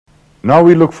Now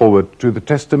we look forward to the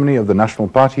testimony of the National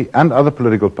Party and other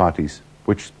political parties,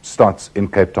 which starts in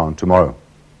Cape Town tomorrow.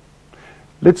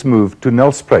 Let's move to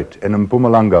Nelspruit in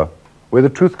Mpumalanga, where the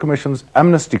Truth Commission's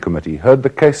Amnesty Committee heard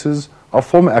the cases of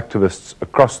former activists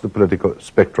across the political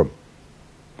spectrum.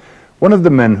 One of the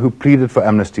men who pleaded for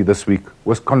amnesty this week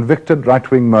was convicted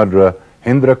right-wing murderer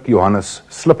Hendrik Johannes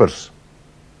Slippers.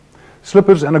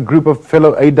 Slippers and a group of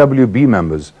fellow AWB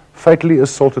members fatally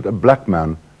assaulted a black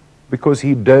man because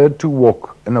he dared to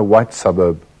walk in a white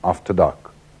suburb after dark.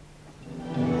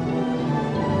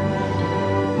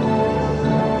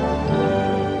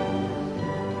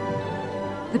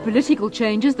 The political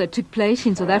changes that took place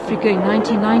in South Africa in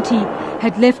 1990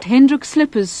 had left Hendrik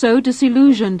Slippers so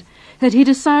disillusioned that he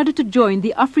decided to join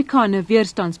the Afrikaner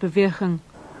Weerstandsbeweging.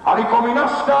 Aan die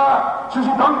kommuniste, soos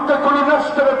die blanke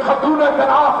koloniste wat gedoen het in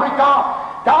Afrika,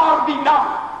 daardie nag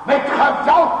met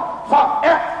geweld van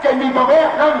ek en die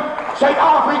beweging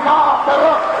Suid-Afrika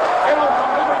terug en ons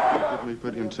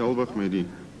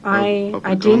I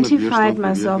identified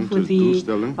myself with the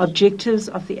objectives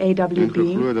of the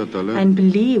AWB and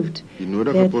believed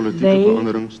that they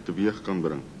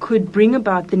could bring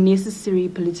about the necessary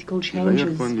political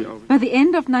changes. By the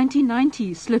end of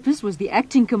 1990, Slippers was the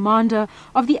acting commander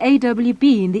of the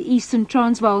AWB in the eastern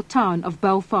Transvaal town of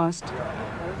Belfast.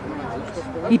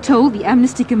 He told the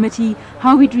Amnesty Committee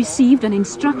how he'd received an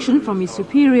instruction from his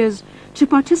superiors to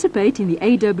participate in the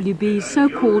AWB's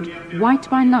so-called White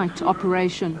by Night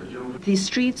operation. The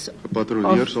streets of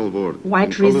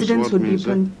white residents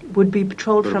would be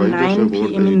patrolled from 9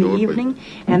 p.m. in the evening,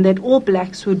 and that all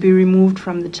blacks would be removed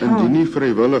from the town,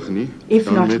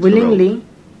 if not willingly,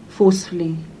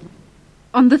 forcefully.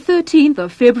 On the 13th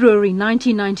of February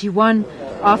 1991,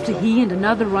 after he and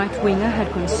another right-winger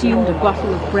had consumed a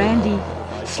bottle of brandy,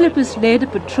 Slippers led a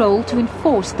patrol to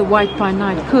enforce the White by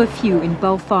Night curfew in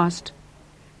Belfast.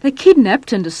 They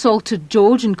kidnapped and assaulted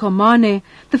George Nkomane,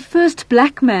 the first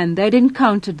black man they'd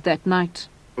encountered that night.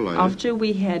 After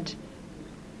we had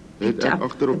picked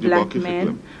up the black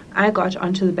man, I got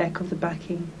onto the back of the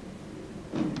bakkie.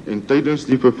 And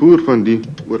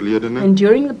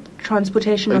during the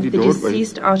transportation of the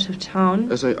deceased out of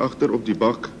town,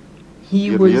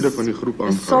 he was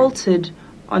assaulted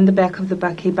on the back of the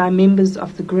bakkie by members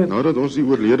of the group.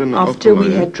 After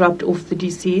we had dropped off the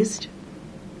deceased,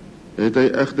 he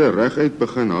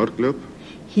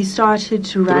started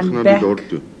to run back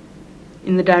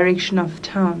in the direction of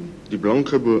town,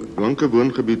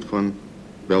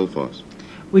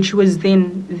 which was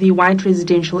then the white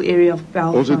residential area of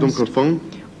Belfast.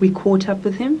 We caught up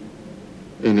with him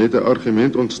and argued,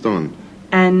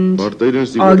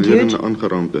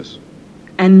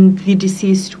 and the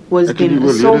deceased was then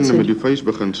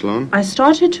assaulted. I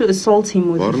started to assault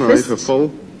him with a fist,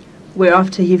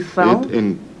 whereafter he fell,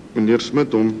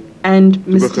 and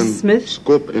Mr. Smith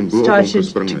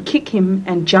started to kick him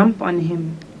and jump on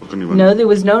him. No, there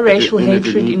was no racial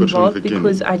hatred involved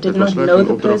because I did not know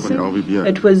the person.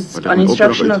 It was on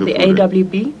instruction of the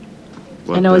AWB,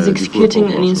 and I was executing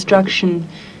an instruction.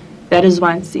 That is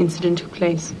why this incident took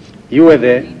place. You were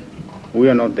there, we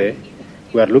are not there.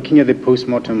 We are looking at the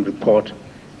post-mortem report.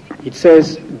 It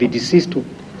says the deceased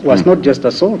was not just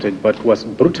assaulted, but was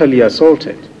brutally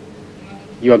assaulted.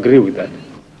 You agree with that?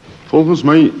 Volgens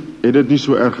my het dit nie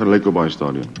so erg gelyk op daai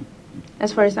stadium.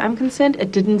 As far as I'm concerned,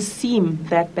 it didn't seem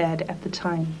that bad at the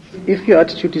time. If your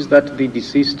attitude is that the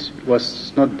deceased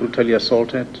was not brutally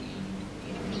assaulted,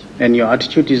 and your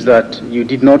attitude is that you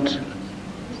did not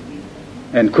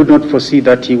and could not foresee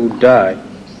that he would die,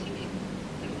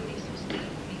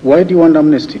 why do you want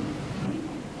amnesty?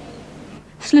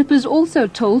 Slippers also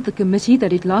told the committee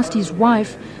that he'd lost his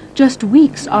wife just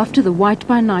weeks after the White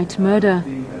by Night murder.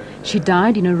 She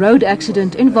died in a road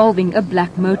accident involving a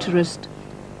black motorist.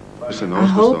 I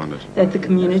hope that the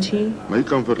community,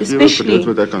 especially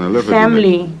the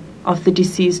family of the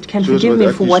deceased, can forgive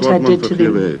me for what I did to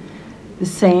them. The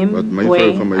same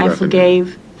way I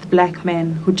forgave the black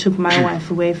man who took my wife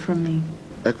away from me.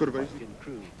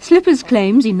 Slippers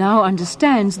claims he now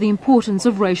understands the importance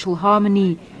of racial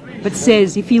harmony, but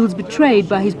says he feels betrayed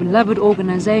by his beloved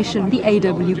organization, the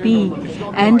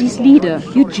AWB, and his leader,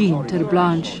 Eugene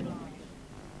Terblanche.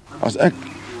 As ek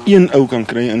een ou kan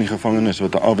kry in die gevangenis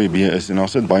wat 'n AWB is, en daar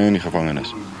sit baie in die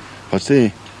gevangenis, wat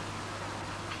sê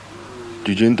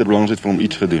Eugene Terblanche het vir hom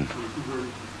iets gedoen,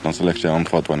 dan sal ek sy hand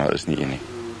vat, want daar is nie een nie.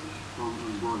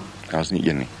 Daar is nie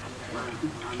een nie.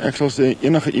 Ek sal sê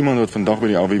enige iemand wat vandag by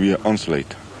die AWB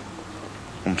aansluit,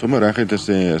 om sommer reguit te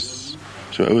sê is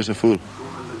so ou as 'n voel.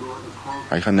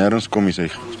 Hy gaan nêrens kom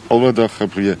nie, al wat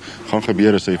gaan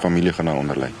gebeur is sy familie gaan daar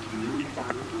onder lê.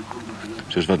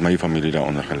 Soos wat my familie daar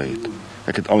onder gelê het.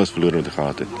 Ek het alles verloor wat ek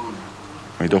gehad het.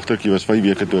 My dogtertjie was 5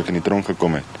 weke toe ek in die tronk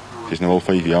gekom het. Sy is nou al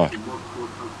 5 jaar.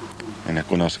 En ek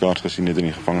kon haar skaars gesien het in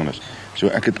die gevangenis. So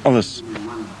ek het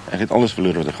alles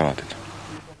verloor wat ek gehad het.